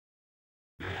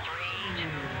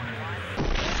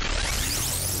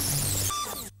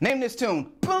Name this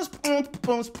tune. What?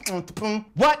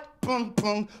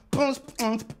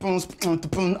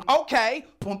 Okay.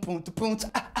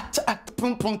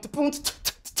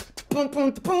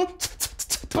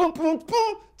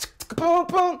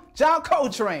 John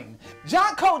Coltrane.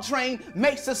 John Coltrane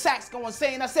makes the sax go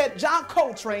insane. I said John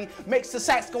Coltrane makes the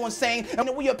sax go insane.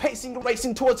 And we are pacing and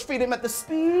racing towards freedom at the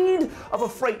speed of a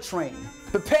freight train.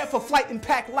 Prepare for flight and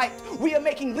pack light. We are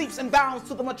making leaps and bounds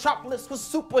to the metropolis with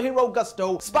superhero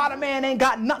gusto. Spider-Man ain't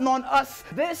got nothing on us.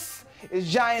 This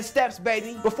is giant steps,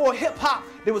 baby. Before hip-hop,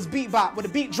 there was bebop, where the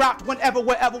beat dropped whenever,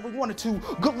 wherever we wanted to.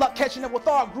 Good luck catching up with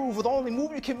our groove, where the only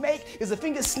move you can make is a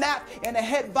finger snap and a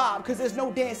head bob, because there's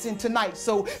no dancing tonight.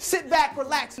 So sit back,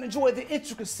 relax, and enjoy the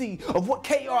intricacy of what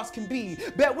chaos can be.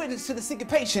 Bear witness to the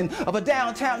syncopation of a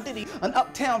downtown ditty, an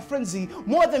uptown frenzy.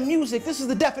 More than music, this is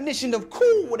the definition of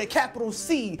cool with a capital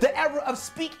C. The era of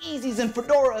speakeasies and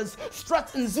fedoras,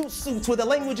 struts and zoot suits, where the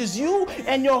language is you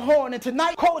and your horn. And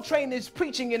tonight, Coltrane is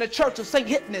preaching in a church of St.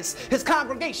 Hypnus. His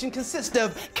congregation consists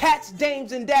of cats,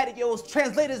 dames, and daddy-os.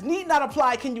 Translators need not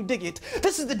apply, can you dig it?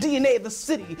 This is the DNA of the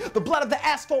city, the blood of the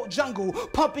asphalt jungle,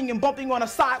 pumping and bumping on a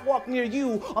sidewalk near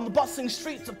you, on the bustling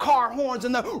streets of car horns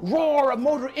and the roar of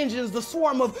motor engines, the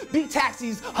swarm of beat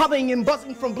taxis humming and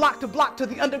buzzing from block to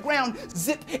the underground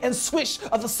zip and swish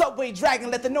of the subway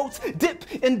dragon. Let the notes dip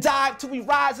and dive till we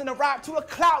rise and arrive to a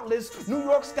cloudless New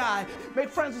York sky. Make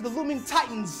friends with the looming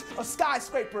titans of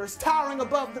skyscrapers towering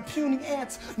above the puny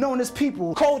ants known as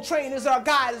people. Coltrane is our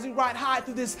guide as we ride high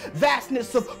through this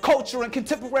vastness of culture and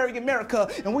contemporary America,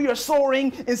 and we are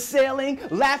soaring and sailing,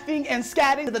 laughing and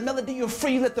scatting to the melody of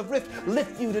free. Let the riff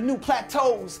lift you to new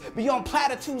plateaus, beyond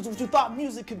platitudes of what you thought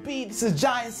music could be. This is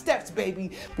giant steps,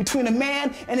 baby, between a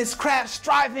man and his craft,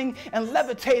 striving and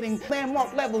levitating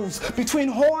landmark levels, between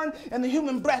horn and the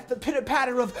human breath, the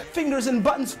pitter-patter of fingers and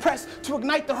buttons pressed to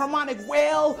ignite the harmonic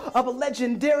wail of a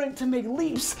legend daring to make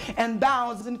leaps and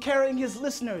bounds and carrying his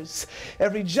listeners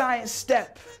every giant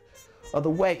step of the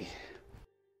way.